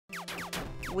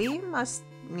We must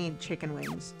need chicken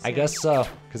wings. I guess so,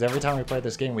 because every time we play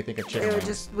this game, we think of chicken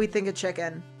wings. We think of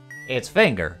chicken. It's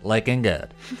finger licking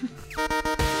good.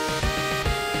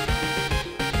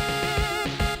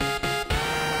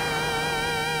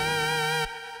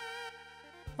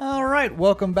 Alright,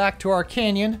 welcome back to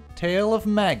Arcanion, Tale of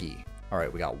Magi.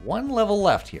 Alright, we got one level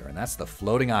left here, and that's the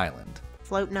floating island.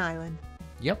 Floating island.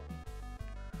 Yep.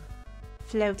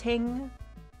 Floating.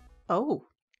 Oh.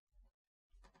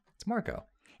 It's Marco.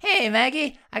 Hey,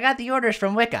 Maggie, I got the orders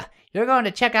from Wicca. You're going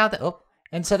to check out the... Oh,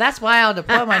 and so that's why I'll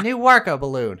deploy my new Warco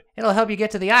balloon. It'll help you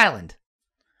get to the island.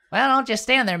 Well, don't just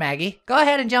stand there, Maggie. Go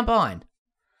ahead and jump on.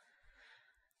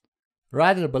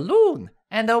 Ride the balloon.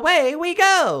 And away we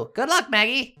go. Good luck,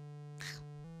 Maggie.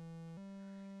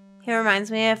 He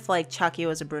reminds me if, like, Chucky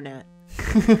was a brunette.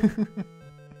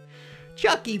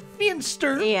 Chucky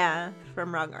Finster. Yeah,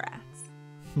 from Rugrats.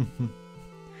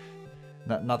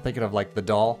 Not thinking of, like, the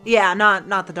doll? Yeah,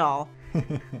 not the doll.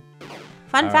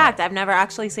 Fun fact, I've never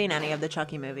actually seen any of the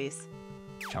Chucky movies.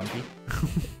 Chunky?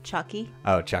 Chucky?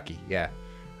 Oh, Chucky, yeah.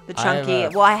 The Chunky.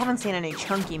 Well, I haven't seen any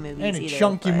Chunky movies Any either.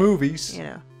 chunky but, movies. You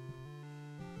know.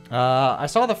 I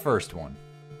saw the first one,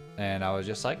 and I was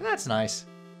just like, that's nice.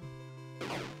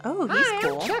 Oh, he's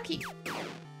cool. I'm Chucky.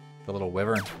 The little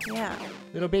wyvern. Yeah.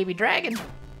 Little baby dragon.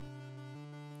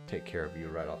 Take care of you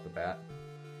right off the bat.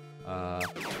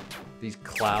 These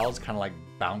clouds kind of like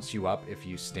bounce you up if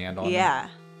you stand on them. Yeah.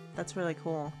 That's really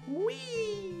cool.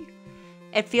 Whee!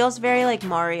 It feels very like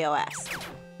Mario-esque.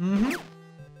 Mm-hmm.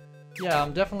 Yeah,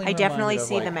 I'm definitely I definitely reminded of,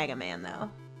 see like... the Mega Man, though.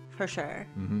 For sure.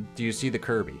 Mm-hmm. Do you see the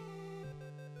Kirby?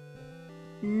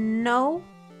 No.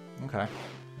 Okay.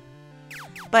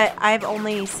 But I've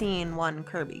only seen one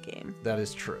Kirby game. That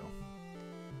is true.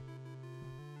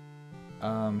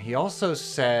 He also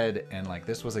said, and like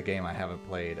this was a game I haven't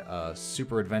played,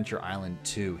 Super Adventure Island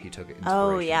 2 he took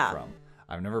inspiration from.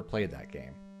 I've never played that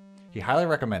game. He highly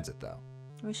recommends it though.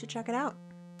 We should check it out.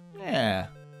 Yeah.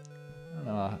 I don't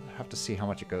know, I'll have to see how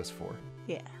much it goes for.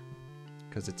 Yeah.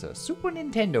 Because it's a Super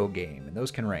Nintendo game, and those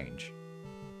can range.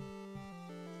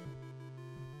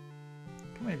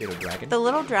 Come here, little dragon. The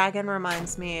little dragon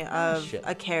reminds me of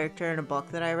a character in a book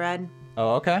that I read.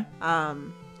 Oh, okay.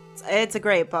 It's a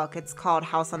great book. It's called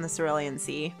House on the Cerulean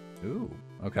Sea. Ooh,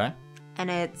 okay. And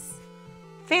it's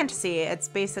fantasy. It's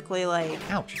basically like...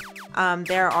 Ouch.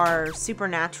 There are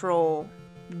supernatural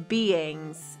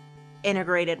beings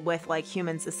integrated with, like,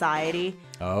 human society.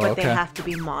 Oh, but okay. they have to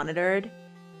be monitored.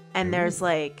 And there's,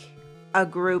 like, a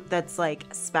group that's, like,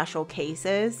 special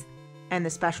cases. And the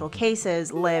special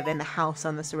cases live in the House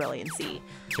on the Cerulean Sea.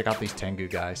 Check out these Tengu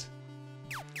guys.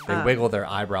 They wiggle their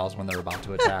eyebrows when they're about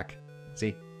to attack.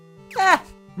 See? Ah!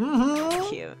 Mm-hmm.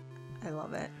 Cute. I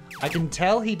love it. I can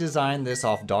tell he designed this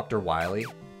off Dr. Wily,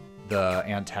 the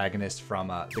antagonist from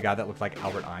the guy that looked like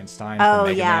Albert Einstein from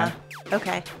Mega Man.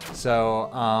 Okay. So,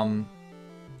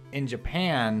 in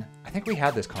Japan, I think we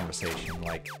had this conversation.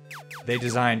 Like, they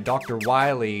designed Dr.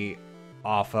 Wily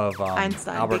off of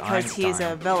Einstein, Albert because Einstein. he's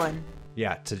a villain.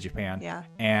 Yeah, to Japan. Yeah.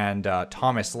 And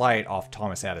Thomas Light off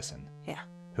Thomas Edison. Yeah.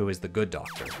 Who is the good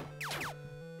doctor.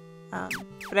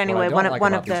 But anyway, what I don't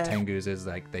one like of about the these Tengus is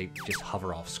like they just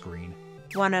hover off screen.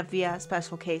 one of the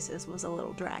special cases was a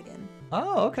little dragon,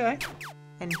 Oh, okay.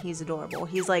 and he's adorable.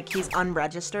 He's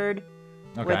unregistered,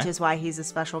 Okay. which is why he's a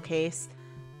special case.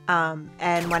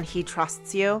 And when he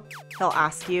trusts you, he'll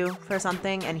ask you for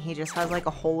something, and he just has like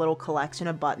a whole little collection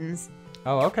of buttons.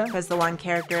 Oh, okay. Because the one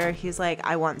character, he's like,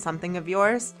 I want something of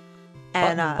yours.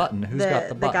 And Button. Who's got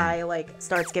the button? guy like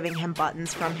starts giving him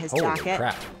buttons from his Holy jacket.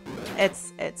 crap.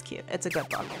 It's cute. It's a good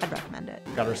book. I'd recommend it.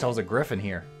 Got ourselves a griffin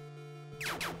here.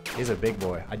 He's a big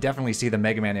boy. I definitely see the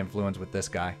Mega Man influence with this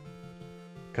guy.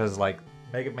 Because, like,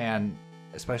 Mega Man,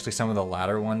 especially some of the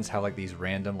latter ones, have, like, these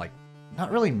random, like,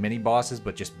 not really mini-bosses,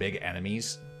 but just big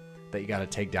enemies that you gotta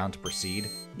take down to proceed.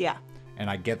 Yeah. And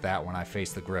I get that when I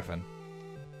face the griffin.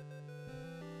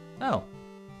 Oh.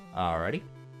 Alrighty.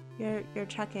 You're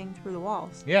checking through the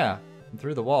walls. Yeah, I'm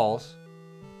through the walls.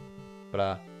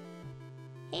 But,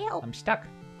 Help. I'm stuck.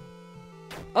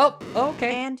 Oh,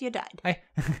 okay. And you died.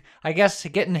 I guess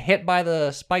getting hit by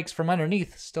the spikes from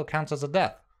underneath still counts as a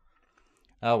death.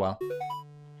 Oh well.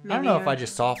 I don't know if I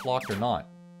just soft locked or not.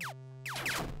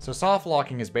 So soft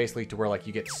locking is basically to where like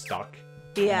you get stuck.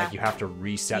 Yeah. And, like you have to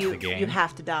reset the game. You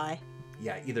have to die.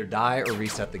 Yeah, either die or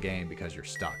reset the game because you're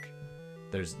stuck.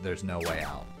 There's no way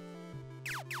out.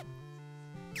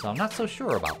 So I'm not so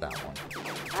sure about that one.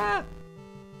 Ah.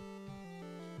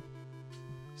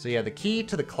 So yeah, the key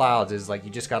to the clouds is like you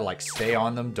just gotta like stay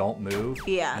on them, don't move.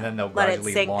 Yeah. And then they'll Let it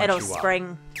gradually sink. launch It'll you up.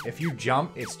 spring. If you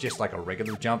jump, it's just like a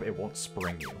regular jump. It won't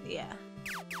spring you. Yeah.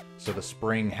 So the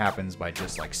spring happens by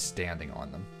just like standing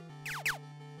on them.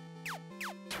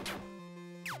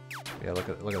 Yeah, look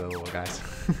at the little guys.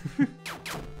 And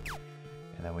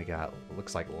then we got,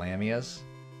 looks like lamias.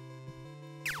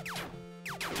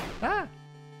 Ah!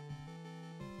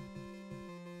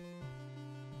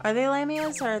 Are they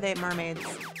lamias or are they mermaids?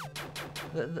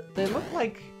 They look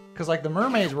like, because like the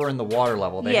mermaids were in the water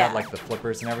level. They had like the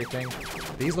flippers and everything.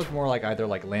 These look more like either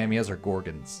like lamias or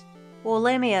gorgons. Well,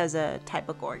 lamia is a type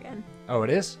of gorgon. Oh,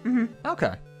 it is? Mm-hmm.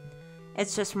 Okay.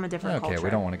 It's just from a different culture. Okay, we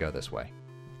don't want to go this way.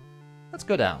 Let's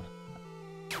go down.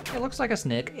 It looks like a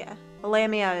snake. Yeah. A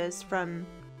lamia is from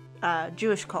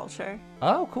Jewish culture.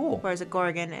 Oh, cool. Whereas a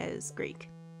gorgon is Greek.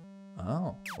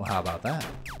 Oh, well, how about that?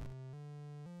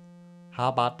 How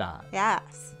about that?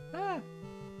 Yes. Ah.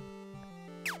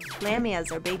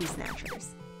 Lamias are baby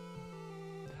snatchers.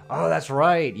 Oh, that's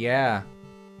right. Yeah.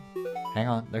 Hang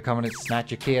on. They're coming to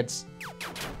snatch your kids.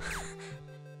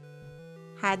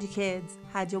 Hide your kids.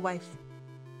 Hide your wife.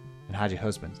 And hide your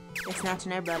husband. They're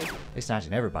snatching everybody. They're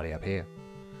snatching everybody up here.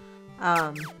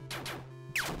 And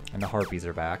the harpies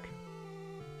are back.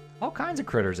 All kinds of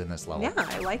critters in this level. Yeah,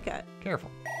 I like it.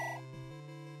 Careful.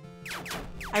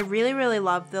 I really, really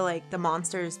love the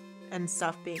monsters and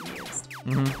stuff being used.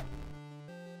 Mm-hmm.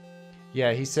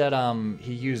 Yeah, he said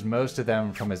he used most of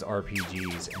them from his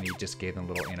RPGs, and he just gave them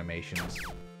little animations.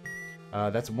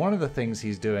 That's one of the things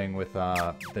he's doing with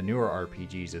the newer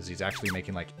RPGs is he's actually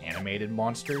making like animated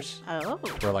monsters. Oh.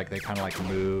 Where like they kind of like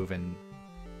move, and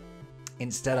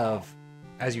instead of,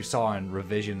 as you saw in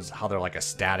revisions, how they're like a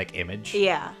static image.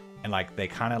 Yeah. And like they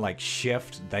kind of like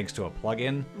shift thanks to a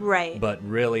plugin. Right. But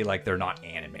really like they're not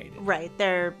animated. Right.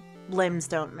 Their limbs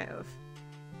don't move.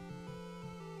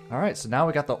 All right, so now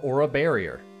we got the aura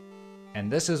barrier. And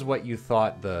this is what you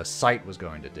thought the sight was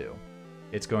going to do.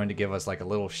 It's going to give us like a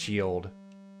little shield.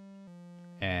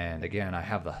 And again, I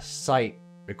have the sight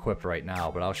equipped right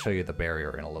now, but I'll show you the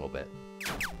barrier in a little bit.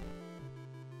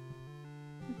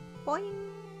 Boing.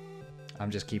 I'm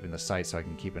just keeping the sight so I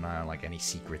can keep an eye on like any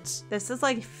secrets. This is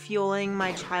like fueling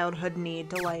my childhood need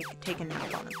to like take a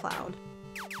nap on a cloud.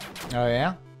 Oh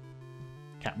yeah?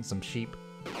 Counting some sheep.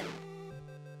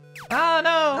 Oh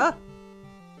no! Oh.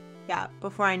 Yeah,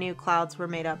 before I knew clouds were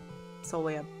made up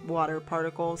solely of water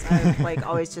particles, I like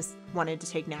always just wanted to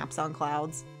take naps on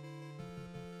clouds.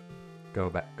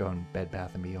 Go in Bed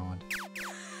Bath & Beyond.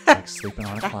 Like sleeping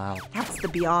on a cloud. That's the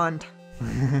beyond.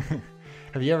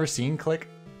 Have you ever seen Click?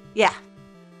 Yeah.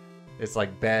 It's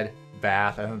like bed,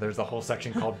 bath, and then there's a whole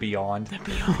section called Beyond. The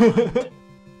beyond.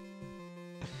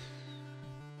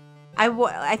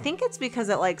 I think it's because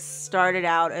it like started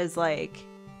out as like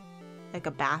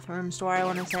a bathroom store, I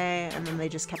want to say, and then they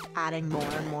just kept adding more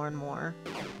and more and more.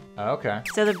 Oh, okay.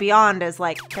 So the beyond is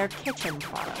like their kitchen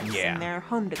products Yeah. and their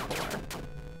home decor.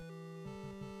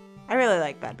 I really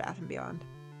like Bed Bath & Beyond.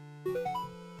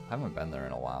 I haven't been there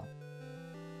in a while.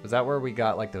 Was that where we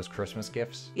got like those Christmas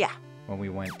gifts? Yeah. When we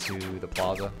went to the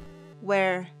plaza?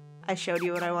 Where I showed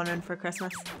you what I wanted for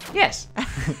Christmas. Yes.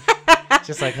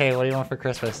 Just like, hey, what do you want for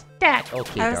Christmas? Dad.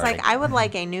 Okay, I was darling. like, I would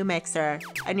like a new mixer.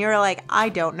 And you were like, I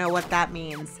don't know what that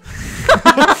means.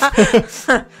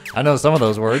 I know some of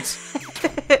those words.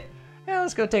 Yeah,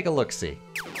 let's go take a look-see.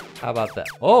 How about that?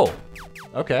 Oh,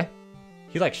 okay.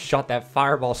 He like shot that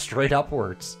fireball straight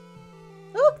upwards.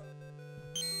 Oop.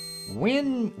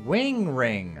 Wing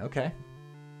ring. Okay.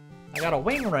 I got a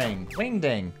wing ring. Wing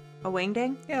ding. A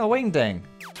wingding? Yeah, a wing ding.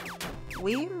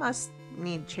 We must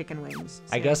need chicken wings.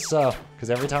 I soon. guess so. Because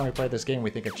every time we play this game, we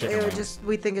think of chicken wings.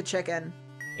 We think of chicken.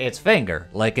 It's finger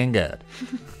licking good.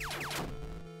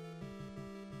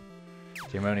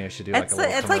 Jamonia should do like It's a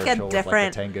little it's like a commercial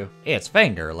different- with like the Tengu. It's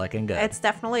finger licking good. It's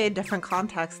definitely a different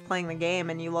context playing the game,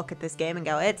 and you look at this game and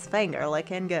go, it's finger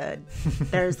licking good.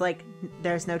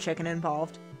 There's no chicken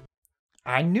involved.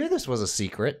 I knew this was a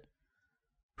secret.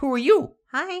 Who are you?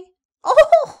 Hi.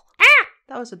 Oh! Ah!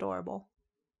 That was adorable.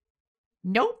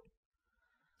 Nope.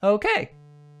 Okay.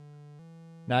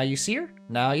 Now you see her,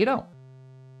 now you don't.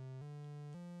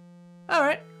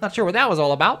 Alright. Not sure what that was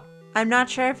all about. I'm not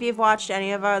sure if you've watched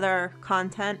any of our other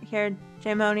content here,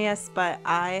 Jamonius, but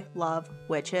I love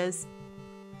witches.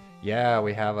 Yeah,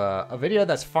 we have a video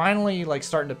that's finally like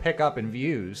starting to pick up in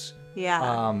views.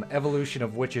 Yeah. Evolution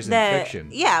of witches in fiction.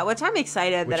 Yeah, which I'm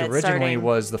excited Which that it's originally starting.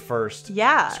 was the first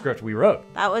Yeah. script we wrote.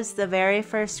 That was the very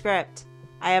first script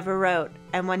I ever wrote.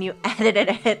 And when you edited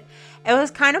it, it was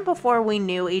kind of before we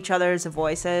knew each other's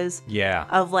voices Yeah.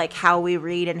 of like how we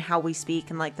read and how we speak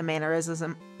and like the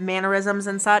mannerisms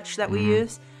and such that we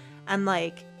use. And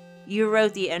like you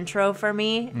wrote the intro for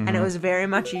me and it was very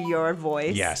much your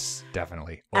voice. Yes,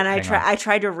 definitely. Oh, And hang on. I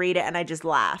tried to read it and I just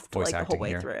laughed Voice like the whole acting way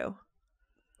here. through.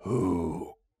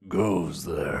 Who goes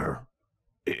there?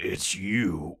 It's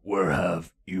you. Where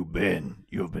have you been?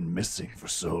 You have been missing for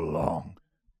so long.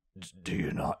 Do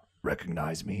you not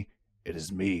recognize me? It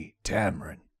is me,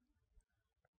 Tamarin.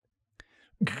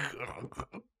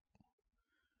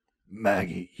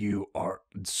 Maggie, you are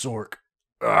Zork.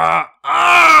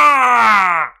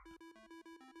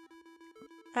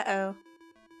 Uh-oh.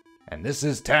 And this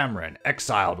is Tamarin,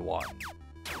 exiled one.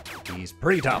 He's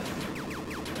pretty tough.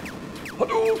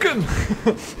 Hadouken!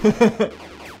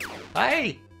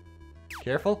 Hey!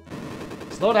 Careful.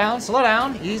 Slow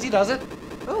down. Easy does it.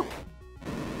 Ooh.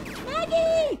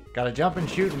 Maggie! Gotta jump and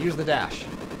shoot and use the dash.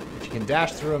 If you can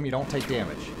dash through them, you don't take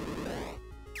damage.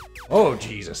 Oh,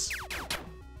 Jesus.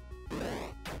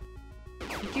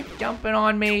 You keep jumping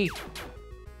on me.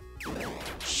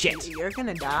 Shit. You're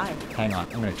gonna die. Hang on,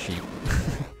 I'm gonna cheat.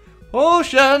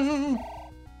 Potion!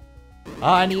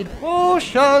 I need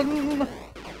potion!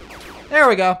 There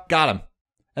we go, got him.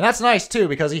 And that's nice too,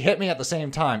 because he hit me at the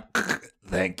same time.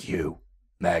 Thank you,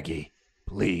 Maggie.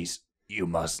 Please, you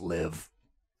must live.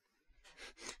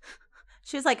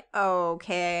 She was like,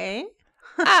 okay.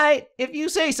 Alright, if you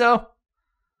say so.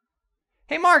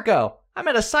 Hey Marco, I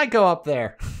met a psycho up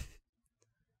there.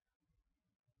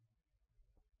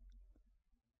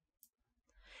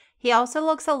 He also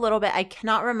looks a little bit, I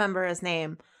cannot remember his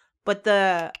name, but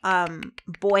the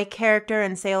boy character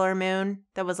in Sailor Moon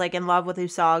that was like in love with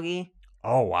Usagi.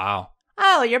 Oh, wow.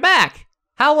 Oh, you're back.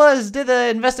 Did the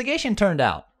investigation turned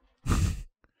out?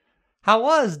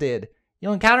 Did?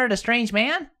 You encountered a strange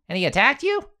man? And he attacked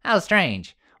you? How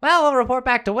strange. Well, we'll report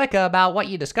back to Wicca about what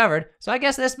you discovered, so I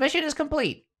guess this mission is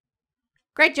complete.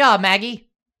 Great job, Maggie.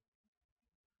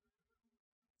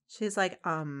 She's like,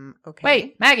 okay.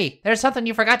 Wait, Maggie, there's something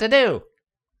you forgot to do.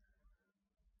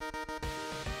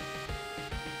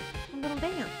 A little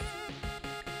dance.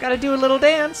 Gotta do a little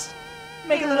dance.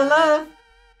 Make a little love.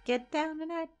 Get down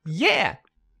tonight. Yeah.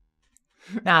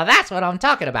 Now that's what I'm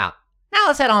talking about. Now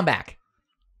let's head on back.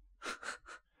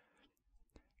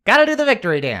 Gotta do the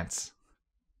victory dance.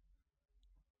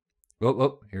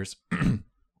 Whoa, here's...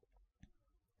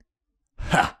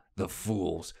 Ha! The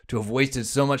fools, to have wasted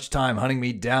so much time hunting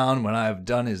me down when I have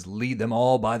done is lead them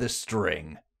all by the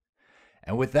string.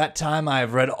 And with that time I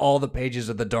have read all the pages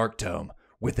of the Dark Tome.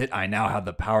 With it I now have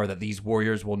the power that these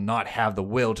warriors will not have the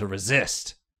will to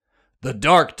resist. The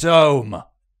Dark Tome!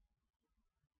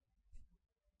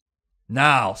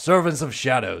 Now, servants of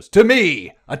shadows, to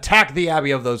me! Attack the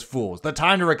abbey of those fools. The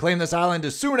time to reclaim this island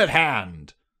is soon at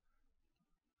hand.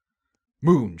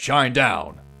 Moon, shine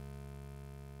down.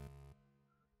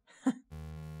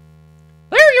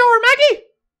 There you are, Maggie!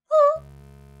 Oh.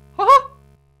 Uh-huh.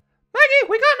 Maggie,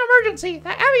 we got an emergency. The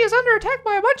abbey is under attack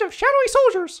by a bunch of shadowy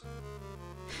soldiers.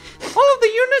 All of the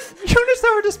units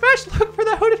that were dispatched to look for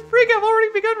the hooded freak have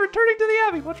already begun returning to the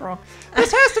abbey. What's wrong?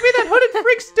 This has to be that hooded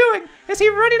freak's doing. Is he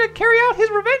ready to carry out his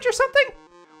revenge or something?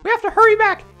 We have to hurry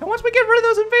back. And once we get rid of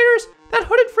those invaders, that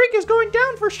hooded freak is going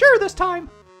down for sure this time.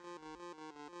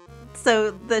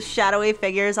 So the shadowy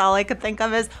figures, all I could think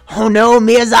of is, oh no,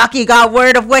 Miyazaki got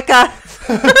word of Wicca.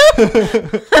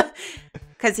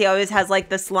 Because he always has like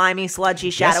the slimy, sludgy,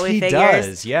 shadowy figures. Yes, he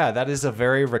does. Yeah, that is a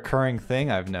very recurring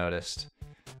thing I've noticed.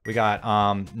 We got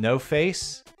No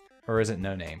Face, or is it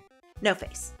No Name? No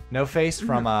Face. No Face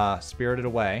from Spirited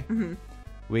Away. Mm-hmm.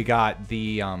 We got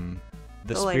the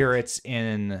spirits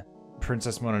in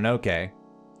Princess Mononoke.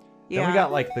 Yeah. Then we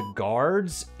got like the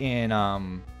guards in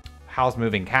Howl's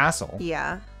Moving Castle.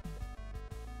 Yeah.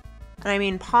 And I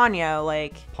mean Ponyo,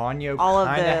 like Ponyo all of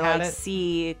the had like it.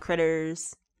 sea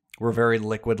critters. We're very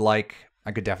liquid-like.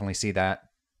 I could definitely see that.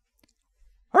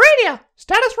 Aradia,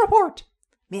 status report.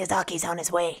 Miyazaki's on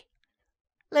his way.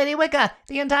 Lady Wicca,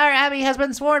 the entire abbey has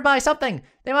been swarmed by something.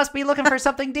 They must be looking for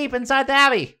something deep inside the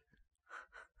abbey.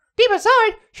 Deep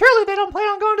inside? Surely they don't plan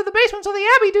on going to the basements of the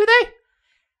abbey, do they?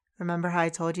 Remember how I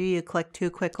told you you clicked too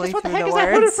quickly Just what the through heck the is that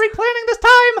hooded words? freak planning this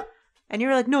time? And you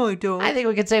were like, no, I don't. I think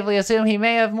we can safely assume he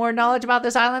may have more knowledge about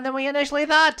this island than we initially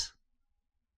thought.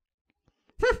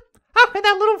 How can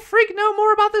that little freak know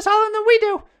more about this island than we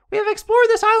do? We have explored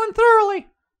this island thoroughly.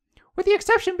 With the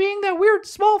exception being that weird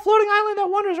small floating island that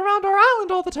wanders around our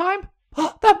island all the time.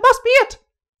 That must be it!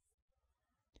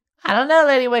 I don't know,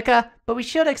 Lady Wicca, but we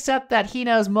should accept that he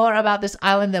knows more about this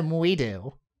island than we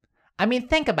do. I mean,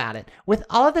 think about it. With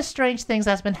all of the strange things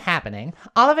that's been happening,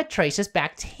 all of it traces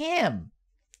back to him.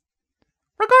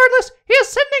 Regardless, he is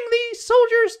sending these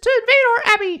soldiers to invade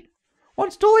our abbey.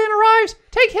 Once Dolian arrives,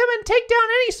 take him and take down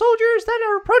any soldiers that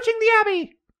are approaching the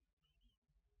abbey.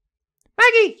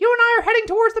 Maggie, you and I are heading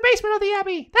towards the basement of the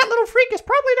abbey. That little freak is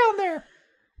probably down there.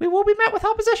 We will be met with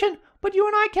opposition, but you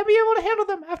and I can be able to handle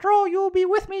them. After all, you will be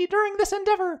with me during this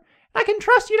endeavor. And I can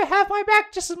trust you to have my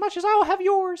back just as much as I will have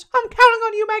yours. I'm counting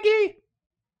on you, Maggie.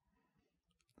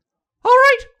 All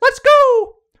right, let's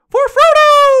go! For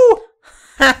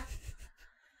Frodo!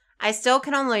 I still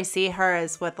can only see her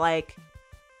as with, like,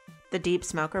 the deep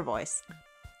smoker voice.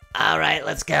 All right,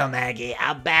 let's go, Maggie.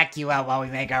 I'll back you up while we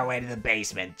make our way to the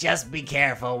basement. Just be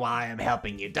careful while I'm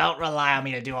helping you. Don't rely on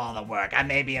me to do all the work. I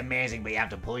may be amazing, but you have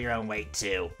to pull your own weight,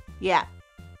 too. Yeah.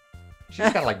 She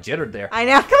just got like jittered there. I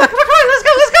know. Come on, let's go.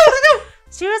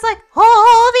 She was like,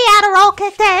 oh, the Adderall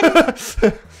kicked in.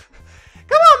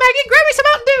 Come on, Maggie, grab me some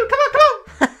Mountain Dew. Come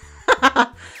on.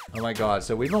 Oh my god,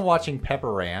 so we've been watching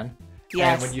Pepper Ann.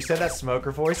 Yes. And when you said that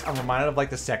smoker voice, I'm reminded of like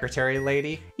the secretary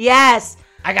lady. Yes.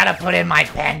 I gotta put in my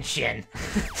pension.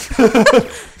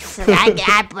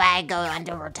 I go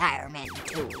into retirement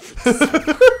too.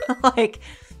 Like,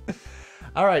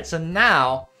 Alright, so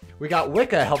now we got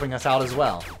Wicca helping us out as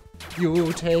well.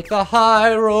 You take the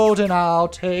high road and I'll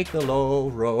take the low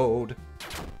road.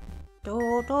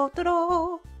 do, do, do,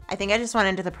 do. I think I just went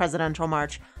into the presidential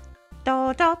march.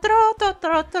 Do, do, do, do,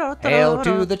 do, do, do, Hail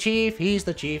do. to the chief, he's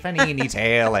the chief and he needs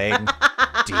hailing.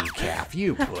 Decaf,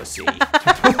 you pussy.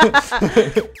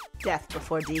 Death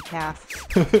before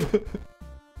decaf.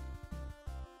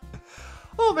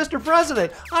 Oh, Mr.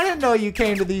 President, I didn't know you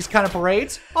came to these kind of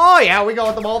parades. Oh yeah, we go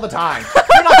with them all the time.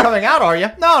 You're not coming out, are you?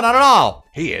 No, not at all.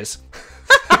 He is.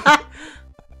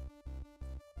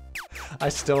 I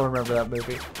still remember that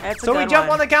movie. That's a So we good jump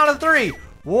one. on the count of 3.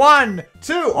 1,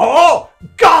 2. Oh,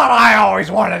 God, I always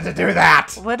wanted to do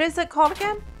that. What is it called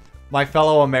again? My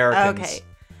fellow Americans. Okay.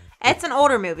 It's an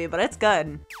older movie, but it's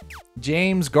good.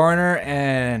 James Garner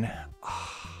and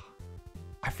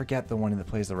I forget the one that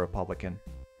plays the Republican.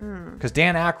 Because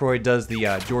Dan Aykroyd does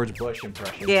the George Bush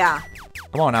impression. Yeah.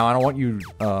 Come on now, I don't want you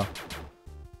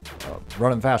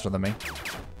running faster than me.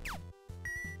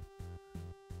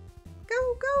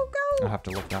 Go, go, I'll go. have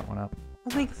to look that one up.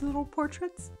 I'll make little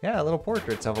portraits. Yeah, little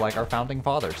portraits of like our founding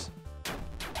fathers.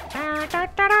 They're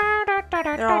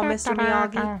all Mr.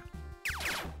 Miyagi.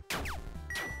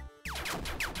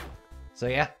 So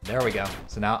yeah, there we go.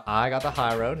 So now I got the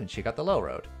high road and she got the low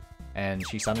road. And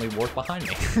she suddenly warped behind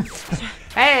me.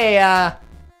 Hey,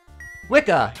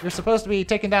 Wicca, you're supposed to be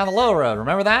taking down the low road,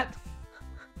 remember that?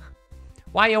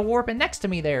 Why you warping next to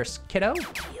me there, kiddo?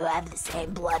 You have the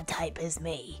same blood type as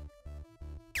me.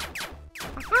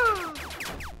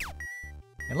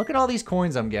 And look at all these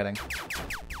coins I'm getting.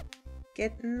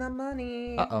 Getting the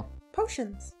money. Uh-oh.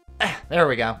 Potions. There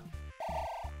we go.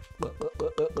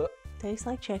 Tastes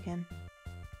like chicken.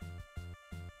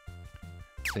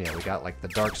 So yeah, we got like the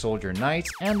Dark Soldier Knights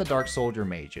and the Dark Soldier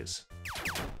Mages.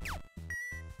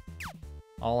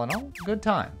 All in all, good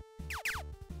time.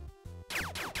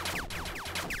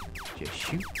 Just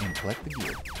shoot and collect the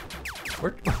gear.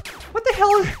 What the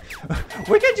hell is...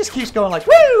 Wicca just keeps going like,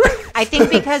 woo! I think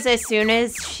because as soon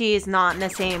as she's not in the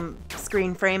same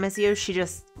screen frame as you, she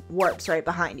just warps right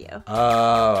behind you.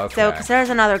 Oh, okay. So, because there's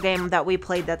another game that we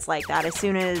played that's like that. As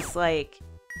soon as, like,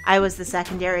 I was the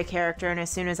secondary character, and as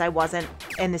soon as I wasn't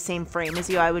in the same frame as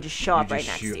you, I would just show up right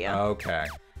next to you. Okay.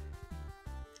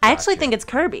 I actually gotcha. think it's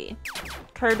Kirby.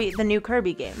 Kirby, the new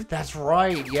Kirby game. That's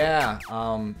right, yeah.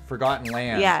 Forgotten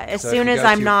Land. Yeah, as So if soon you as go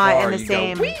I'm too not far, in the you go,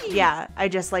 same... "Whee!" Yeah, I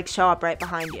just, like, show up right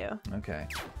behind you. Okay.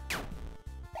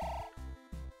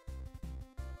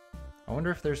 I wonder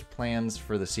if there's plans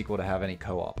for the sequel to have any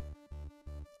co-op.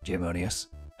 Jimonius.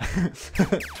 any, Oh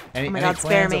my any God,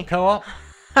 spare plans me. of co-op?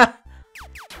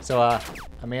 So,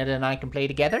 Amanda and I can play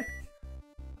together?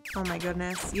 Oh my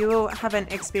goodness. You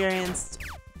haven't experienced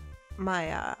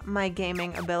my my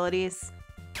gaming abilities.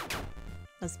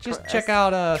 Just check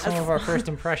out some of our first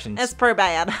impressions. It's pretty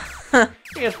bad.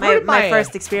 It's my pretty bad.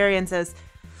 first experiences.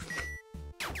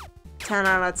 10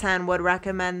 out of 10 would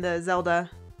recommend the Zelda.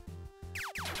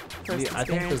 First Yeah, I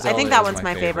think the experience. Zelda that is one's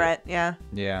my my favorite. Yeah.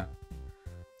 Yeah.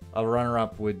 A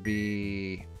runner-up would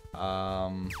be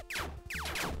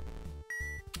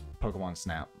Pokemon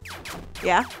Snap.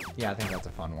 Yeah. Yeah, I think that's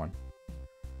a fun one.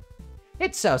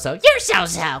 It's so-so. You're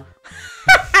so-so.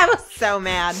 I was so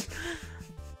mad.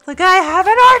 Like, I have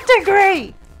an art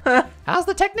degree. How's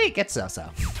the technique? It's so-so.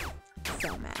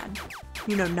 So mad.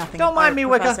 You know nothing. Don't mind me,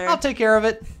 Wicca. Professor. I'll take care of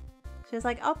it. She was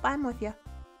like, oh, I'm with you.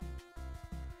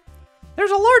 There's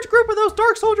a large group of those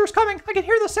dark soldiers coming. I can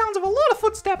hear the sounds of a lot of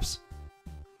footsteps.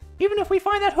 Even if we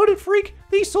find that hooded freak,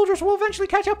 these soldiers will eventually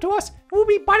catch up to us, and we'll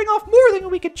be biting off more than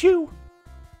we could chew.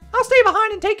 I'll stay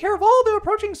behind and take care of all the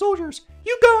approaching soldiers.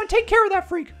 You go and take care of that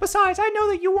freak. Besides, I know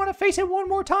that you want to face him one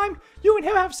more time. You and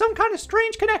him have some kind of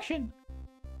strange connection.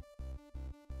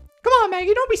 Come on,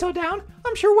 Maggie, don't be so down.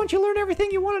 I'm sure once you learn everything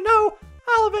you want to know,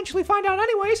 I'll eventually find out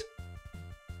anyways.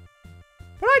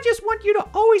 But I just want you to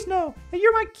always know that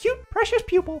you're my cute, precious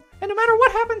pupil, and no matter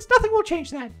what happens, nothing will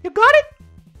change that. You got it?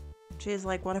 She's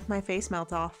like, what if my face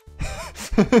melts off?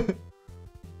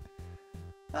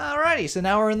 Alrighty, so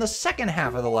now we're in the second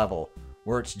half of the level,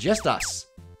 where it's just us.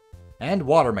 And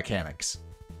water mechanics.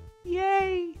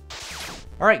 Yay!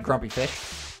 Alright, grumpy fish.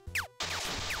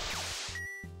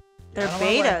 They're Get out of my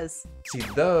way. betas. See,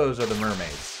 those are the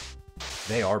mermaids.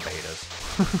 They are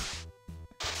betas.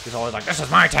 She's always like, this is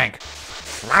my tank.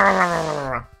 So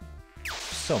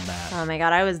mad. Oh my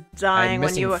god, I was I'm dying when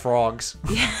missing you were. frogs.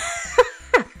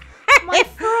 My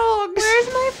frogs!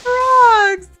 Where's my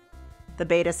frogs? The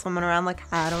beta swimming around like,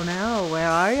 I don't know. Where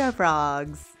are your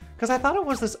frogs? Because I thought it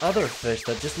was this other fish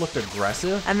that just looked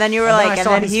aggressive. And then you were And then like, I and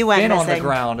saw then his he went fin on the missing.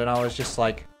 ground, and I was just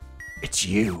like, it's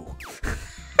you.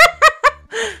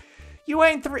 You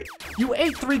ate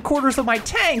 3/4 of my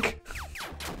tank!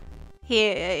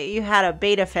 You had a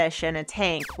beta fish in a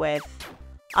tank with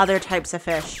other types of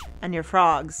fish and your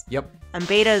frogs. Yep. And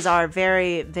betas are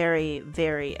very, very,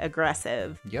 very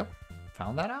aggressive. Yep.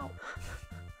 Found that out.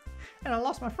 And I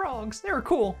lost my frogs. They were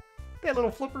cool. They had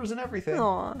little flippers and everything.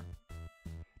 Aw.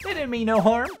 They didn't mean no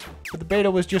harm. But the beta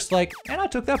was just like, and I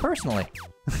took that personally.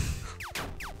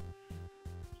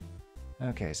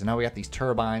 Okay, so now we got these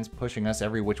turbines pushing us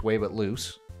every which way but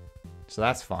loose. So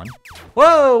that's fun.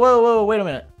 Whoa, whoa, whoa, wait a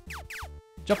minute.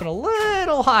 Jumping a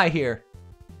little high here.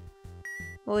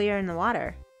 Well, you're in the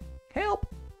water. Help.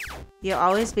 You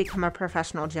always become a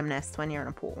professional gymnast when you're in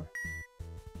a pool.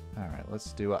 All right,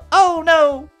 let's do a, oh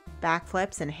no!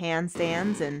 Backflips and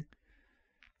handstands and...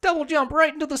 Double jump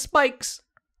right into the spikes.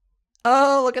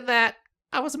 Oh, look at that.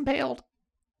 I was impaled.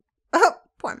 Oh,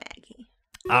 poor Maggie.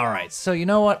 All right, so you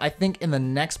know what? I think in the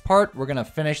next part, we're going to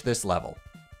finish this level.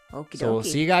 Okie So we'll dokie.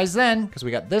 see you guys then, because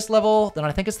we got this level, then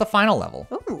I think it's the final level.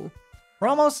 Ooh, We're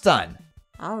almost done.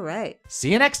 all right.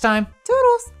 See you next time.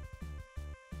 Toodles.